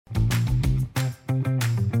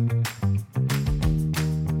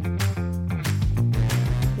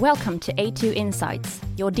Welcome to A2 Insights,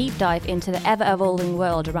 your deep dive into the ever-evolving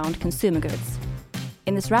world around consumer goods.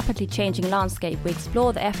 In this rapidly changing landscape, we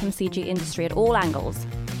explore the FMCG industry at all angles.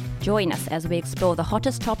 Join us as we explore the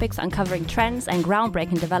hottest topics, uncovering trends and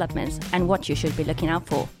groundbreaking developments and what you should be looking out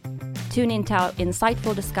for. Tune into our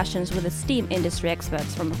insightful discussions with esteemed industry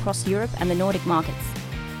experts from across Europe and the Nordic markets.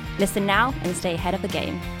 Listen now and stay ahead of the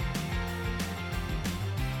game.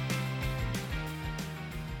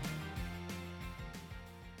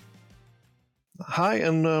 Hi,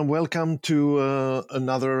 and welcome to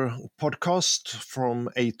another podcast from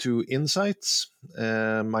A2 Insights.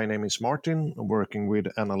 My name is Martin, working with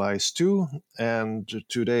Analyze2, and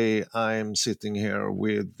today I'm sitting here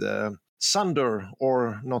with Sander,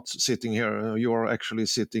 or not sitting here, you're actually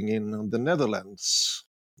sitting in the Netherlands.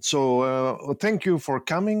 So thank you for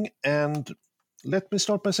coming, and let me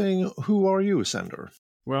start by saying, who are you, Sander?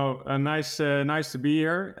 Well, nice to be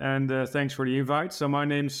here, and thanks for the invite. So my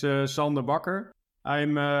name's Sander Bakker.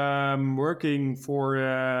 I'm working for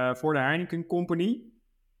the Heineken company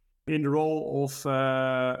in the role of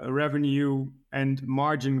revenue and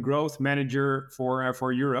margin growth manager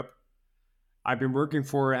for Europe. I've been working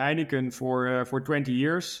for Heineken for 20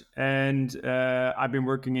 years, and I've been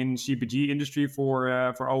working in CPG industry for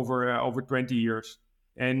over 20 years.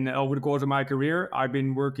 And over the course of my career, I've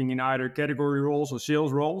been working in either category roles or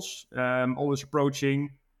sales roles, always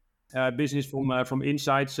approaching business from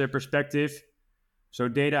insights perspective. So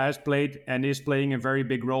data has played and is playing a very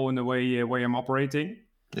big role in the way I'm operating.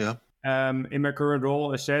 Yeah. In my current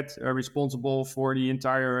role, as said, responsible for the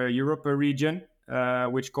entire Europe region,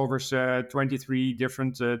 which covers 23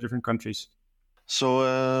 different countries.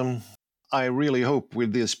 So I really hope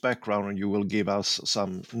with this background you will give us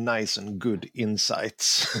some nice and good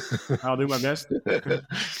insights. I'll do my best.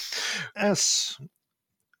 As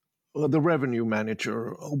the revenue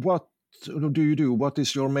manager, what do you do? What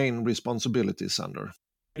is your main responsibility, Sander?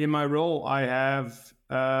 In my role, I have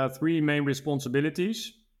three main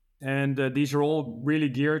responsibilities, and these are all really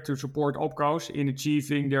geared to support Opco's in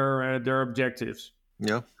achieving their objectives.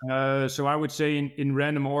 Yeah. So I would say in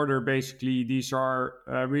random order, basically, these are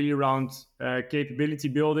really around capability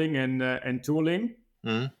building and tooling.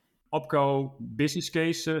 Mm-hmm. Opco business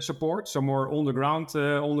case support, so more on the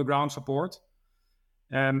ground support.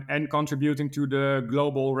 And contributing to the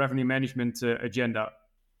global revenue management agenda.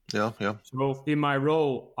 Yeah. So in my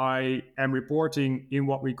role, I am reporting in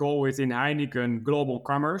what we call within Heineken global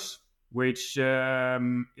commerce, which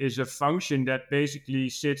is a function that basically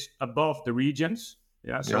sits above the regions.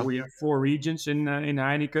 So we have 4 regions in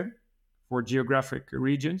Heineken, 4 geographic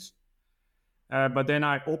regions. But then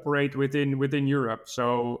I operate within Europe.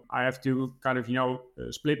 So I have to kind of,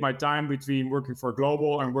 split my time between working for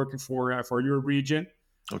global and working for Europe region.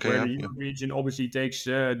 Okay. Where the Europe region obviously takes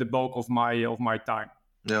the bulk of my time.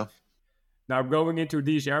 Yeah. Now going into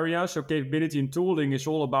these areas, so capability and tooling is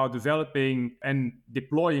all about developing and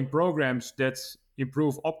deploying programs that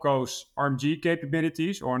improve Opco's RMG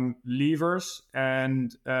capabilities on levers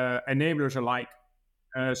and enablers alike.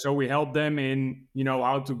 So we help them in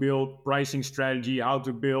how to build pricing strategy, how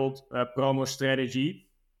to build a promo strategy,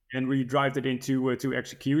 and we drive that into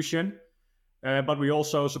execution. But we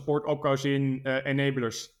also support Opco's in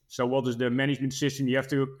enablers. So what is the management system you have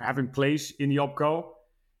to have in place in the Opco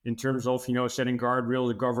in terms of, setting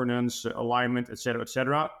guardrails, governance, alignment, et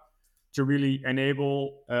cetera, to really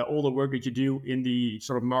enable all the work that you do in the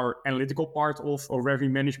sort of more analytical part of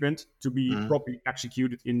revenue management to be properly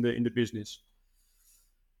executed in the business.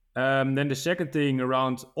 Then the second thing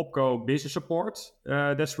around Opco business support,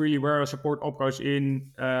 that's really where I support Opco's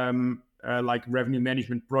in like revenue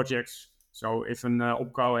management projects. So if an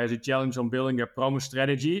Opco has a challenge on building a promo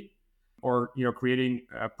strategy or creating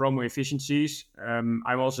promo efficiencies, I'm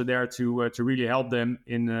also there to really help them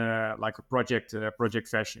in like a project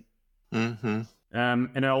fashion. Mm-hmm.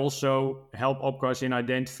 And I also help Opcos in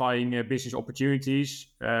identifying business opportunities,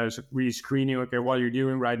 so really screening, okay, what you're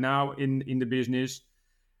doing right now in the business,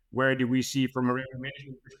 where do we see from a revenue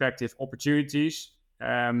management perspective opportunities,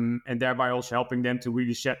 and thereby also helping them to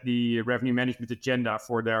really set the revenue management agenda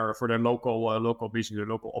for their local business, their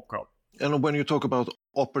local Opco. And when you talk about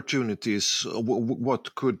opportunities,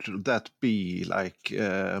 what could that be like?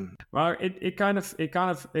 Well, it kind of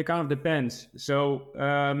depends. So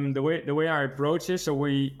the way I approach this, so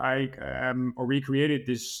we created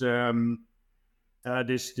this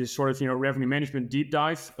this sort of revenue management deep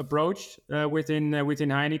dive approach within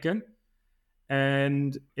Heineken,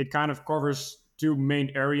 and it kind of covers 2 main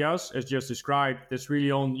areas as just described. That's really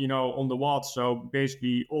on the what. So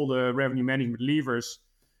basically all the revenue management levers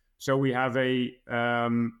So we have a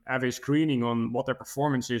screening on what their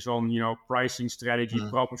performance is on, pricing strategy,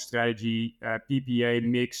 promo strategy, PPA,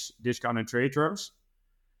 mix, discount, and trade terms.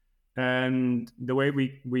 And the way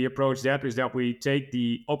we approach that is that we take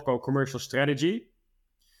the Opco commercial strategy,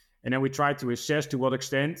 and then we try to assess to what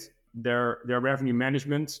extent their revenue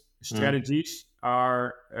management strategies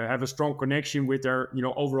have a strong connection with their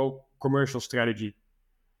overall commercial strategy,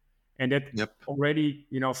 and that already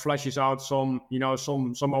flushes out some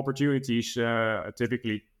opportunities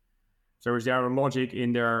typically. So is there a logic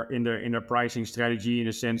in their pricing strategy, in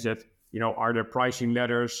the sense that are their pricing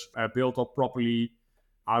ladders built up properly?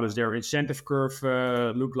 How does their incentive curve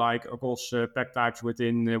look like across pack types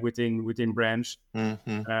within brands?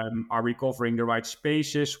 Are we covering the right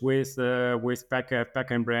spaces with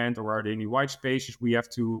pack and brand, or are there any white spaces we have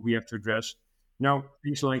to address?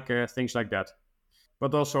 Things like that.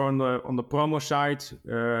 But also on the promo side,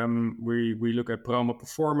 we look at promo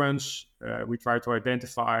performance. We try to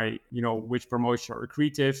identify which promotions are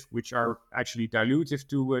accretive, which are actually dilutive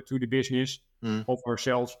to the business of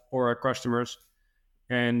ourselves or our customers.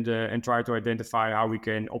 And try to identify how we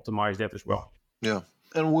can optimize that as well. Yeah.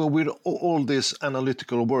 And with all this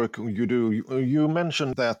analytical work you do, you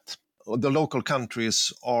mentioned that the local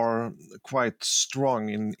countries are quite strong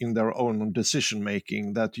in their own decision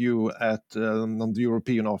making, that you at the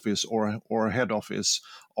European office or head office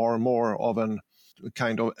are more of an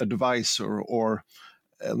kind of advisor or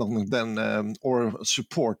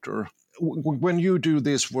supporter. When you do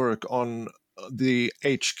this work on the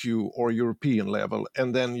HQ or European level,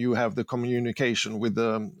 and then you have the communication with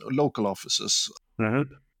the local offices,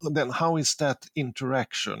 then how is that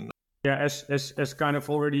interaction? Yeah, as kind of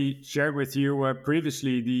already shared with you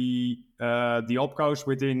previously, the opcos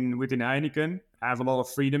within Heineken have a lot of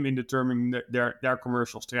freedom in determining their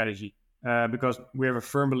commercial strategy, because we have a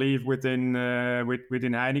firm belief within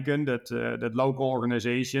Heineken that local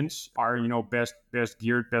organizations are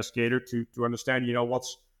best catered to understand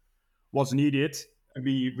what's needed and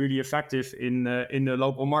be really effective in the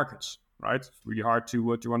local markets, right? It's really hard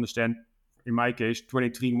to understand, in my case,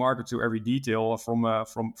 23 markets to every detail from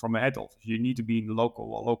a head office. You need to be in the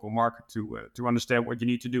local market to understand what you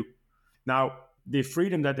need to do. Now, the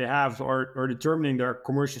freedom that they have or determining their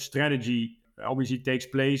commercial strategy obviously takes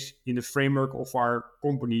place in the framework of our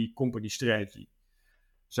company strategy.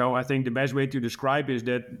 So I think the best way to describe is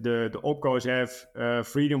that the opcos have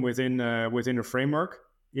freedom within a framework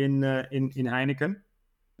in Heineken.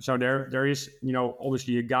 So there is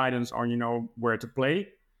obviously a guidance on where to play,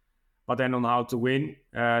 but then on how to win,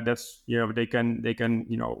 that's they can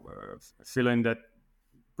fill in that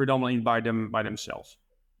predominantly by themselves.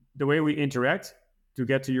 The way we interact, to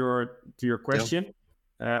get to your question,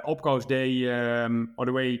 opcos, they or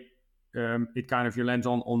the way it kind of lands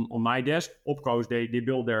on my desk. Opcos, they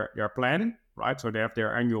build their plan, right? So they have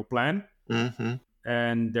their annual plan.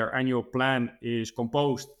 And their annual plan is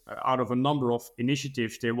composed out of a number of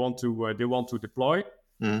initiatives they want to deploy.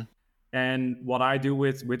 And what I do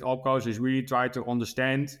with opcos is really try to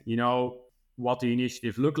understand, what the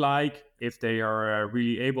initiatives look like, if they are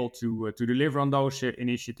really able to deliver on those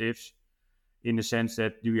initiatives, in the sense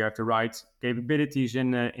that do you have the right capabilities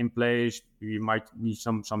in place? You might need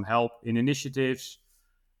some help in initiatives.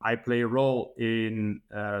 I play a role in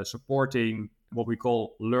supporting what we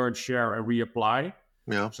call learn, share, and reapply.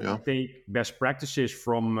 I take best practices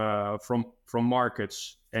from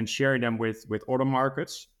markets and share them with other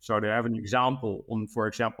markets, so they have an example on, for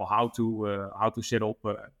example, how to set up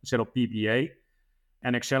PPA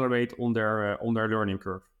and accelerate on their learning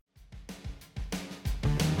curve.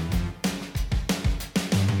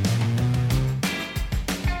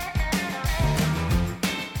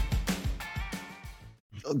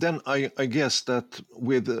 Then I guess that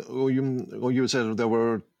with you said there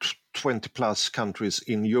were 20 plus countries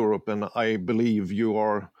in Europe, and I believe you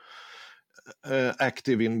are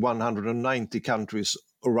active in 190 countries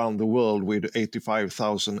around the world with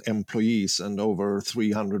 85,000 employees and over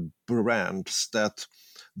 300 brands, that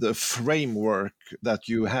the framework that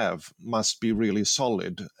you have must be really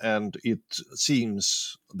solid, and it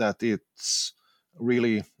seems that it's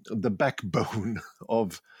really the backbone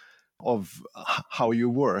of how you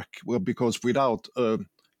work, well, because without a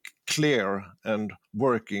clear and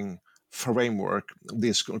working framework,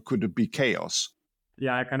 this could be chaos.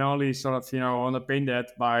 Yeah, I can only sort of underpin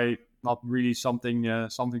that by not really something to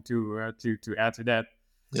add to that.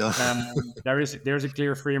 Yeah. There's a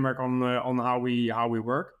clear framework on how we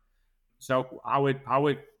work. So how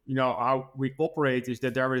we operate is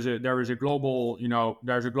that there is a global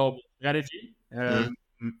strategy.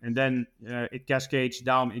 And then it cascades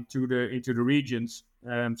down into the regions.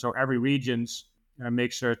 So every regions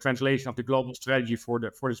makes a translation of the global strategy for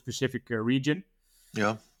the specific region.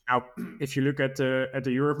 Yeah. Now, if you look at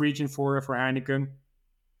the Europe region for Heineken,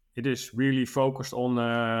 it is really focused on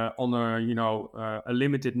a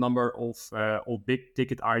limited number of big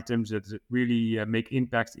ticket items that really make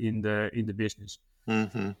impact in the business.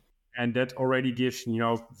 Mm-hmm. And that already gives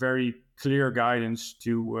very clear guidance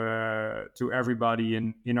to everybody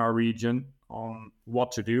in our region on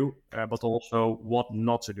what to do, but also what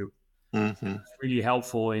not to do. Mm-hmm. It's really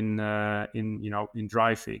helpful in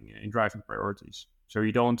driving priorities. So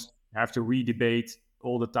you don't have to re-debate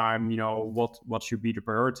all the time. What should be the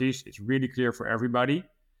priorities. It's really clear for everybody.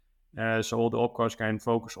 So all the opcos can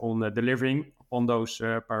focus on delivering on those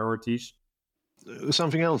priorities.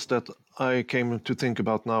 Something else that I came to think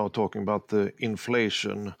about now, talking about the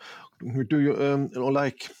inflation. Do you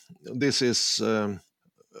like this is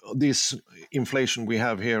this inflation we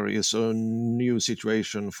have here is a new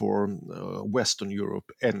situation for Western Europe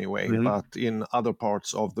anyway, Really? but in other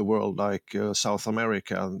parts of the world, like South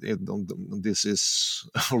America, this is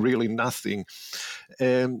really nothing.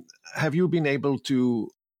 Have you been able to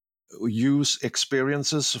use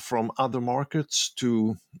experiences from other markets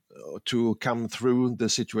to come through the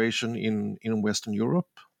situation in Western Europe?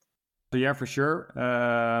 So yeah, for sure.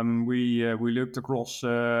 We looked across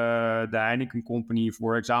the Heineken company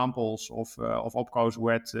for examples of opcos who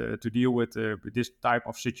had to deal with this type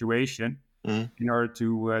of situation in order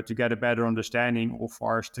to get a better understanding of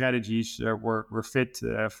our strategies were fit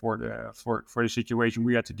for the situation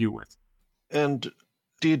we had to deal with. And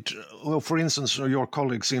for instance, your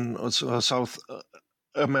colleagues in South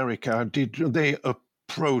America, did they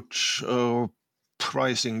approach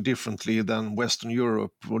pricing differently than Western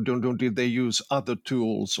Europe? Or did they use other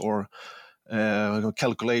tools or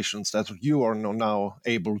calculations that you are now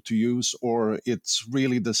able to use, or it's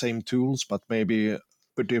really the same tools but maybe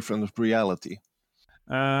a different reality?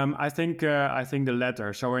 I think the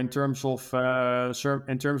latter. So in terms of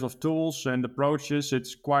tools and approaches, it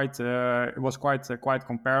was quite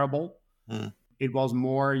comparable. It was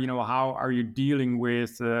more, how are you dealing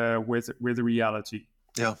with the reality?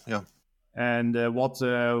 Yeah. And what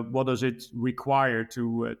does it require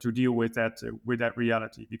to deal with that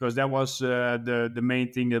reality? Because that was the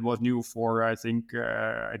main thing that was new for, I think,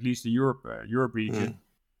 at least the Europe region.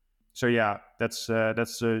 So yeah, that's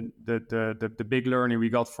the big learning we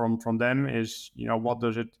got from them is, what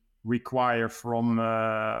does it require from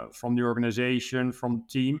the organization, from the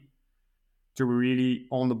team, to be really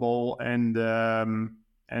on the ball and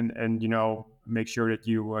make sure that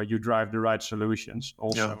you drive the right solutions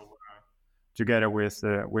also together with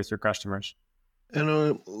your customers.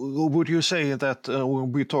 And would you say that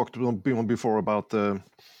we talked before about the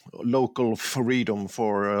local freedom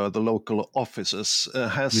for the local offices?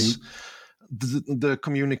 Has the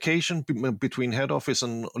communication between head office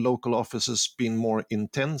and local offices been more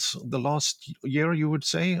intense the last year, you would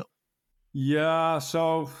say? Yeah.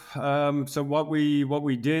 So what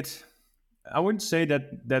we did, I wouldn't say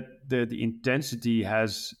that the intensity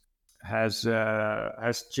has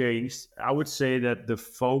changed. I would say that the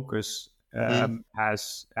focus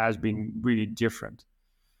has been really different,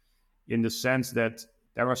 in the sense that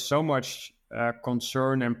there was so much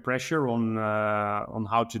concern and pressure on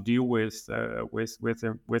how to deal with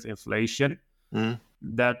inflation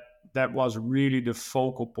that was really the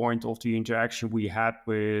focal point of the interaction we had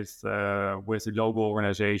with the local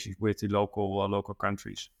organizations, with the local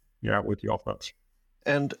countries, with the opcos.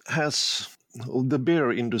 And has the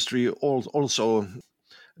beer industry also,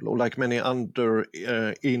 like many other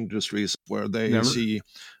industries, where they see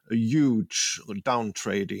a huge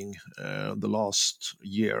downtrading the last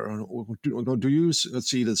year? Do you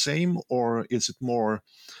see the same, or is it more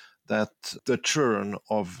that the churn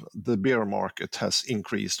of the beer market has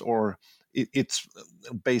increased, or it's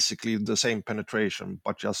basically the same penetration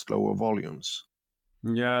but just lower volumes?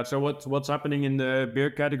 Yeah. So what's happening in the beer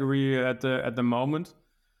category at the moment?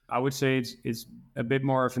 I would say it's a bit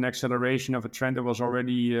more of an acceleration of a trend that was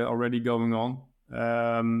already going on.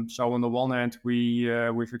 So on the one hand,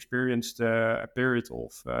 we've experienced a period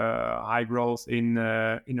of high growth in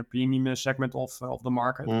a premium segment of the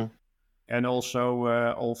market, and also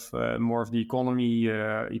of more of the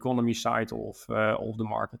economy side of the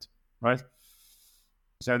market, right?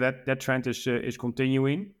 So that trend is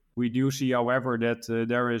continuing. We do see, however, that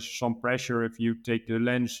there is some pressure if you take the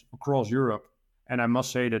lens across Europe. And I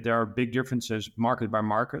must say that there are big differences market by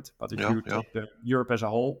market. But if you take Europe as a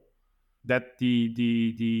whole, that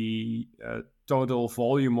the total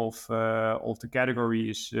volume of the category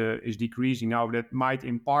is decreasing. Now, that might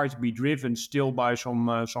in part be driven still by some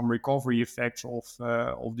recovery effects of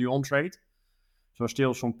the on-trade. So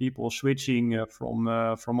still some people switching from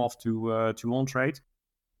off to on trade,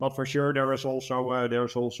 but for sure there is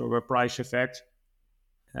also a price effect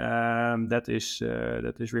that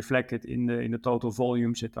is reflected in the total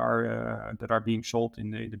volumes that are being sold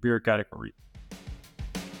in the beer category.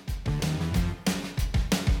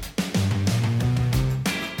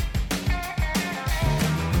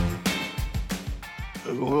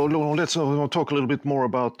 Let's talk a little bit more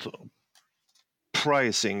about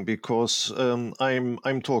pricing, because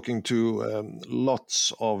I'm talking to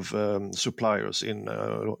lots of suppliers in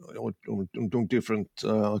different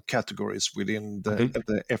categories within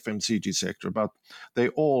the FMCG sector, but they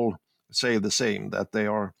all say the same, that they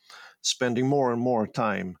are spending more and more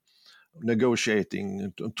time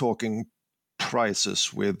negotiating, talking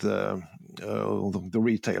prices with the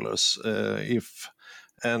retailers,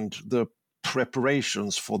 and the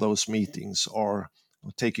preparations for those meetings are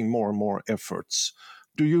taking more and more efforts.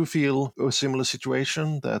 Do you feel a similar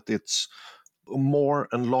situation, that it's more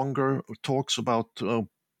and longer talks about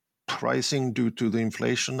pricing due to the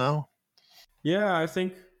inflation now? Yeah, I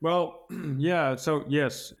think. Well, yeah. So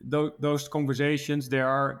yes, those conversations they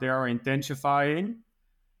are intensifying,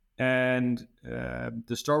 and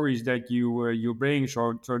the stories that you bring,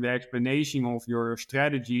 so the explanation of your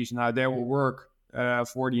strategies and how they will work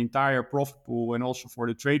for the entire profit pool and also for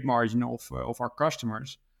the trade margin of our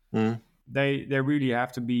customers, they really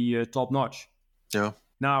have to be top notch. Yeah.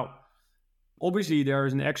 Now, obviously, there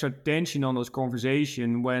is an extra tension on this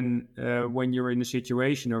conversation when you're in a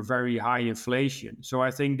situation of very high inflation. So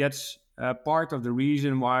I think that's part of the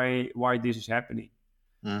reason why this is happening.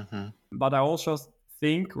 Mm-hmm. But I also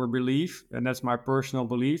think or believe, and that's my personal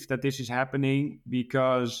belief, that this is happening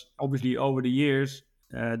because obviously over the years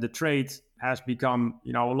the trade has become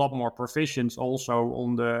a lot more proficient also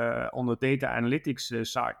on the data analytics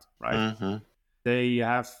side, right? Mm-hmm. They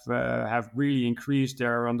have really increased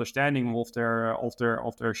their understanding of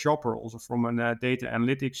their shopper also from a data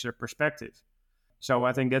analytics perspective. So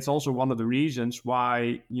I think that's also one of the reasons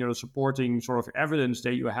why supporting sort of evidence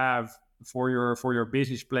that you have for your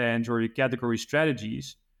business plans or your category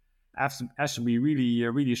strategies has to be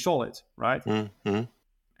really solid, right? Mm-hmm.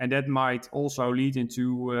 And that might also lead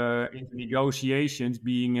into negotiations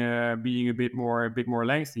being a bit more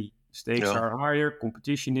lengthy. Stakes are higher,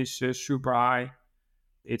 competition is super high.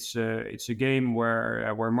 It's a game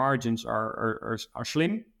where margins are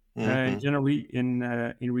slim, generally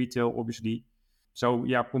in retail, obviously. So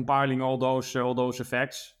yeah, compiling all those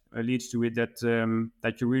effects leads to it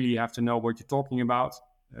that you really have to know what you're talking about.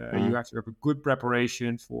 You have to have a good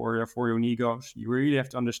preparation for your negos. You really have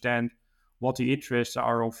to understand what the interests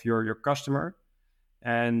are of your customer,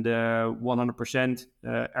 and 100%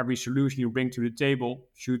 every solution you bring to the table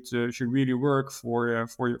should really work for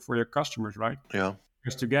your customers, right? Yeah.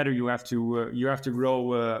 Because together you have to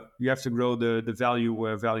grow the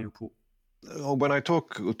value pool. When I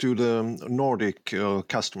talk to the Nordic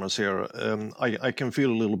customers here, I can feel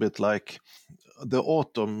a little bit like the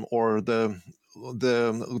autumn or the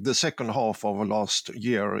second half of last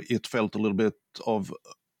year. It felt a little bit of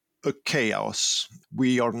a chaos.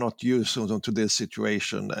 We are not used to this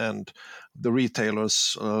situation, and the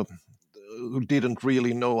retailers didn't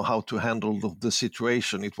really know how to handle the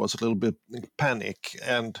situation. It was a little bit panic,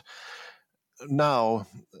 and now,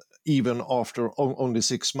 even after only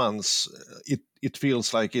 6 months, it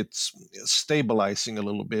feels like it's stabilizing a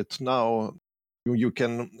little bit. Now you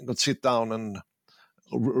can sit down and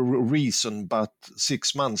reason, but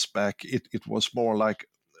 6 months back it was more like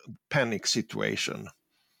panic situation.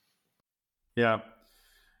 Yeah.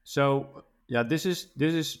 So yeah, this is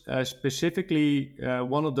specifically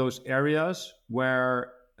one of those areas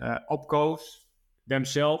where opcos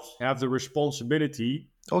themselves have the responsibility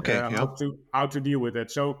how to deal with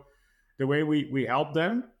it. So the way we help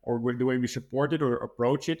them, or the way we support it or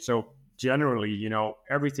approach it. So generally,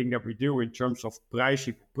 everything that we do in terms of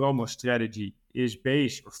pricing promo strategy is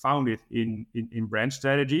based or founded in brand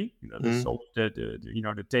strategy. That's also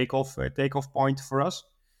the takeoff point for us.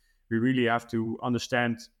 We really have to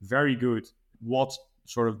understand very good what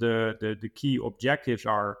sort of the key objectives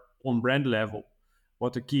are on brand level,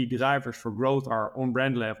 what the key drivers for growth are on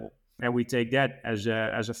brand level. And we take that as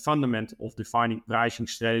a fundament of defining pricing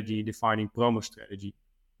strategy, defining promo strategy.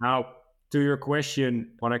 Now, to your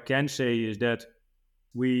question, what I can say is that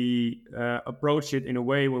we approach it in a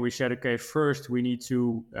way where we said, okay, first we need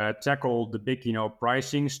to tackle the big,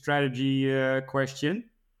 pricing strategy question.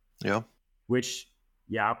 Yeah. Which,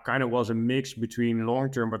 kind of was a mix between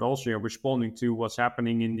long term, but also responding to what's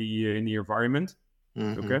happening in the environment.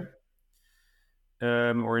 Okay.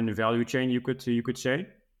 Or in the value chain, you could say.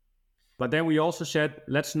 But then we also said,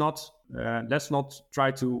 let's not let's not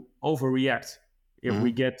try to overreact if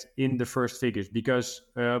we get in the first figures, because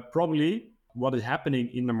probably what is happening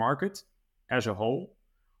in the market as a whole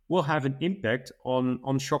will have an impact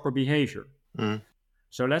on shopper behavior.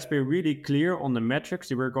 So let's be really clear on the metrics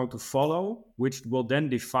that we're going to follow, which will then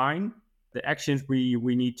define the actions we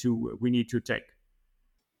need to take.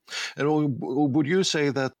 And would you say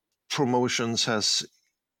that promotions has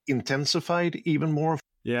intensified even more?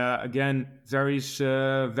 Yeah, again, varies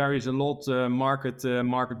a lot market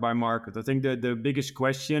by market. I think the biggest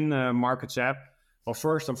question markets have, well,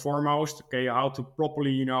 first and foremost, okay, how to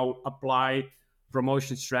properly apply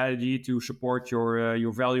promotion strategy to support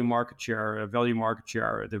your value market share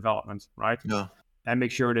development, right? Yeah. And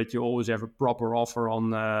make sure that you always have a proper offer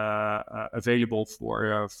on available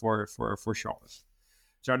for shoppers.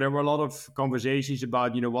 So there were a lot of conversations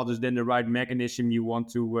about what is then the right mechanism you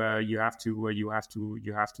want to you have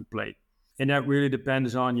to play, and that really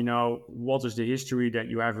depends on what is the history that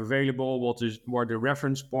you have available, what are the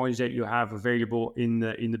reference points that you have available in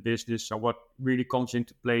the business. So what really comes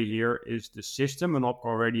into play here is the system and Opco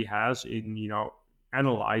already has in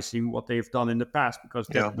analyzing what they've done in the past, because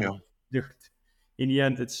in the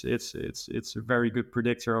end it's a very good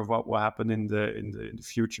predictor of what will happen in the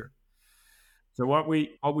future. So what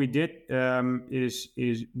we did is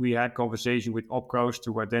we had conversation with Opcos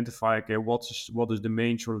to identify, okay, what is the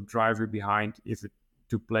main sort of driver behind if it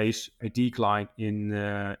took place a decline in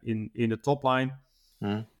the top line,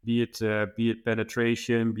 be it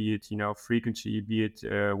penetration, be it frequency, be it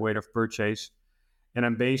weight of purchase, and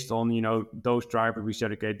then based on those drivers, we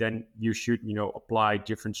said, okay, then you should apply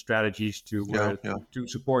different strategies to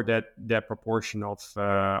support that proportion of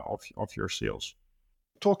your sales.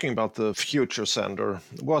 Talking about the future, Sander,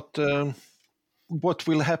 what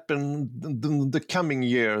will happen the coming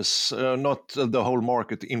years? Not the whole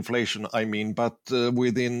market inflation, I mean, but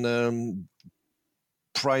within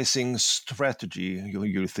pricing strategy,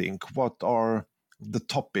 you think? What are the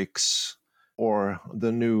topics or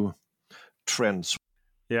the new trends?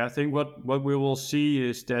 Yeah, I think what we will see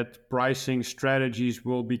is that pricing strategies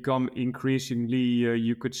will become increasingly,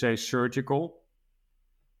 you could say, surgical.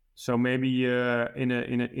 So maybe in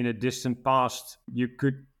a distant past, you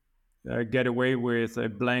could get away with a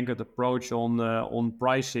blanket approach on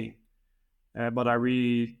pricing, but I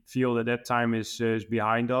really feel that time is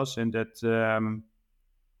behind us, and that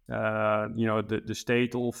the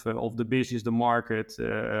state of the business, the market,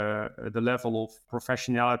 the level of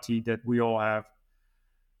professionality that we all have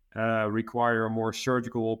require a more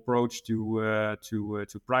surgical approach to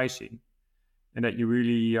pricing. And that you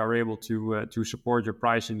really are able to support your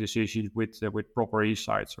pricing decisions with proper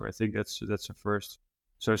insights. So I think that's a first.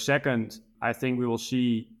 So second, I think we will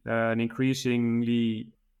see an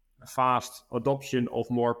increasingly fast adoption of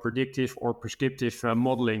more predictive or prescriptive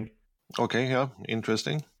modeling. Okay, yeah,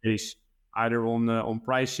 interesting. Is either on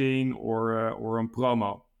pricing or on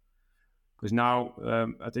promo, because now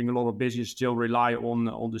I think a lot of businesses still rely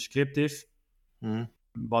on descriptive.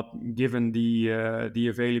 But given the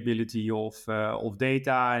availability of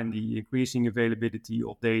data and the increasing availability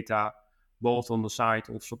of data, both on the side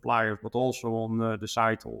of suppliers but also on the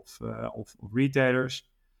side of retailers,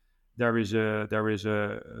 there is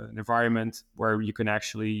an environment where you can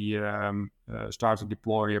actually start to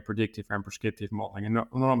deploy a predictive and prescriptive modeling, and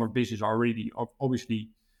a number of businesses are already obviously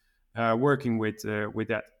working with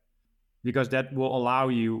that. Because that will allow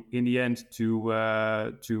you in the end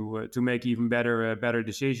to make even better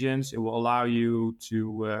decisions. It will allow you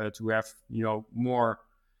to have more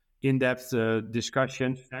in-depth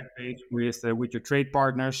discussions, fact-based, with your trade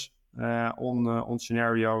partners on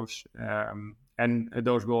scenarios, and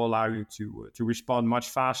those will allow you to respond much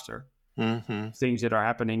faster. Things that are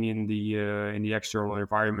happening in the external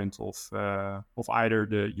environment of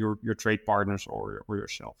either your trade partners or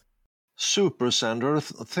yourself. Super, Sander.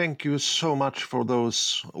 Thank you so much for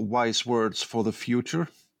those wise words for the future.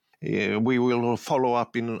 We will follow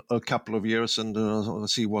up in a couple of years and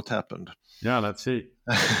see what happened. Yeah, let's see.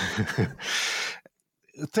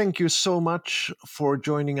 Thank you so much for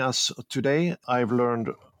joining us today. I've learned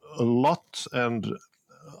a lot, and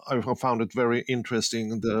I found it very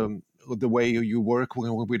interesting the way you work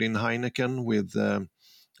within Heineken with the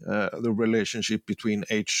relationship between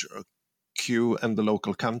HQ and the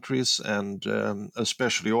local countries, and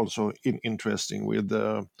especially also interesting with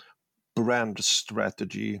the brand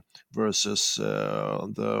strategy versus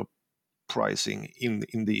the pricing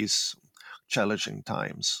in these challenging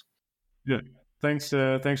times. Yeah, thanks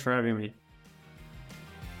for having me.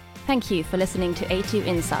 Thank you for listening to A2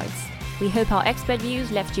 Insights. We hope our expert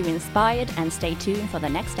views left you inspired, and stay tuned for the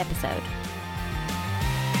next episode.